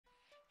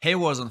Hey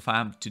Warzone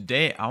fam,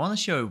 today I want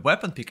to show you a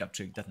weapon pickup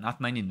trick that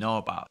not many know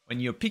about. When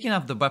you're picking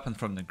up the weapon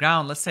from the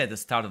ground, let's say at the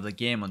start of the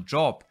game on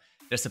drop,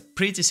 there's a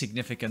pretty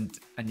significant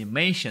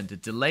animation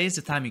that delays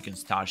the time you can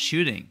start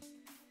shooting.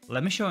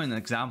 Let me show you an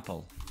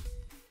example.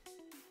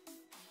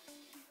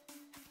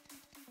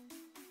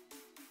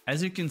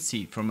 As you can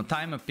see, from the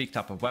time I picked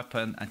up a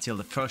weapon until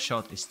the first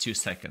shot is 2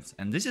 seconds.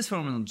 And this is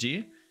from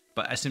LG,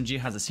 but SMG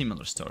has a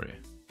similar story.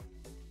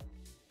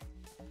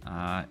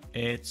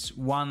 It's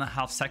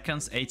 1.5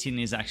 seconds. 18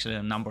 is actually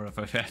a number of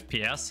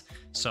FPS,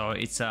 so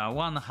it's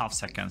 1.5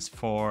 seconds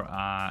for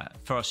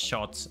first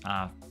shots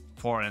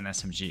for an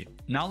SMG.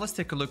 Now let's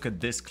take a look at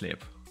this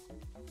clip.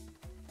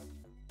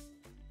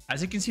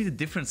 As you can see, the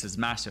difference is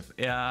massive.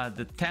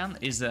 The 10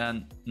 is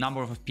a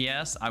number of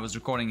FPS. I was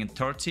recording in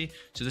 30,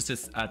 so this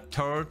is a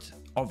third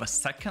of a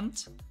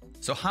second.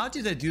 So how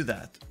did I do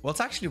that? Well,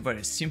 it's actually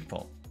very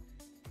simple.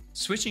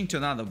 Switching to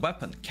another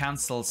weapon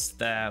cancels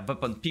the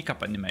weapon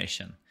pickup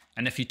animation.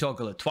 And if you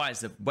toggle it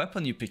twice, the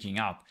weapon you're picking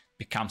up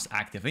becomes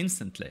active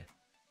instantly.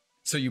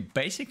 So you're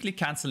basically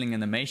cancelling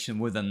animation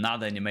with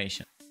another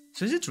animation.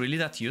 So is it really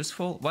that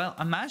useful? Well,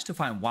 I managed to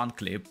find one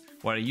clip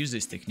where I use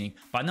this technique,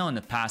 but I know in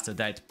the past I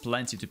died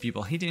plenty to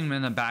people hitting me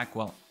in the back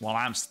while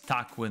I'm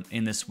stuck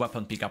in this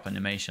weapon pickup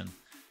animation.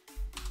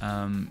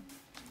 You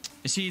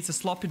see, it's a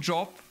sloppy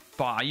drop,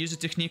 but I use the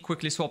technique,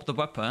 quickly swap the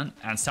weapon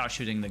and start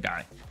shooting the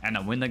guy, and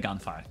I win the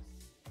gunfight.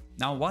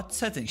 Now, what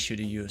settings should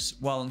you use?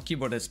 Well, on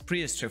keyboard it's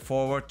pretty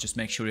straightforward. Just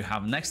make sure you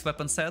have next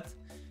weapon set.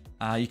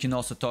 You can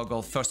also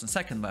toggle first and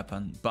second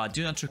weapon, but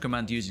do not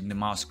recommend using the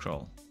mouse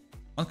scroll.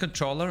 On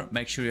controller,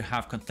 make sure you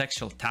have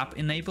contextual tap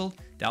enabled.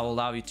 That will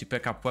allow you to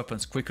pick up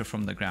weapons quicker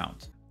from the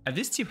ground. If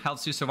this tip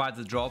helps you survive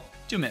the drop,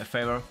 do me a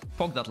favor,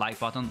 poke that like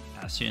button,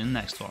 and I'll see you in the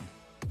next one.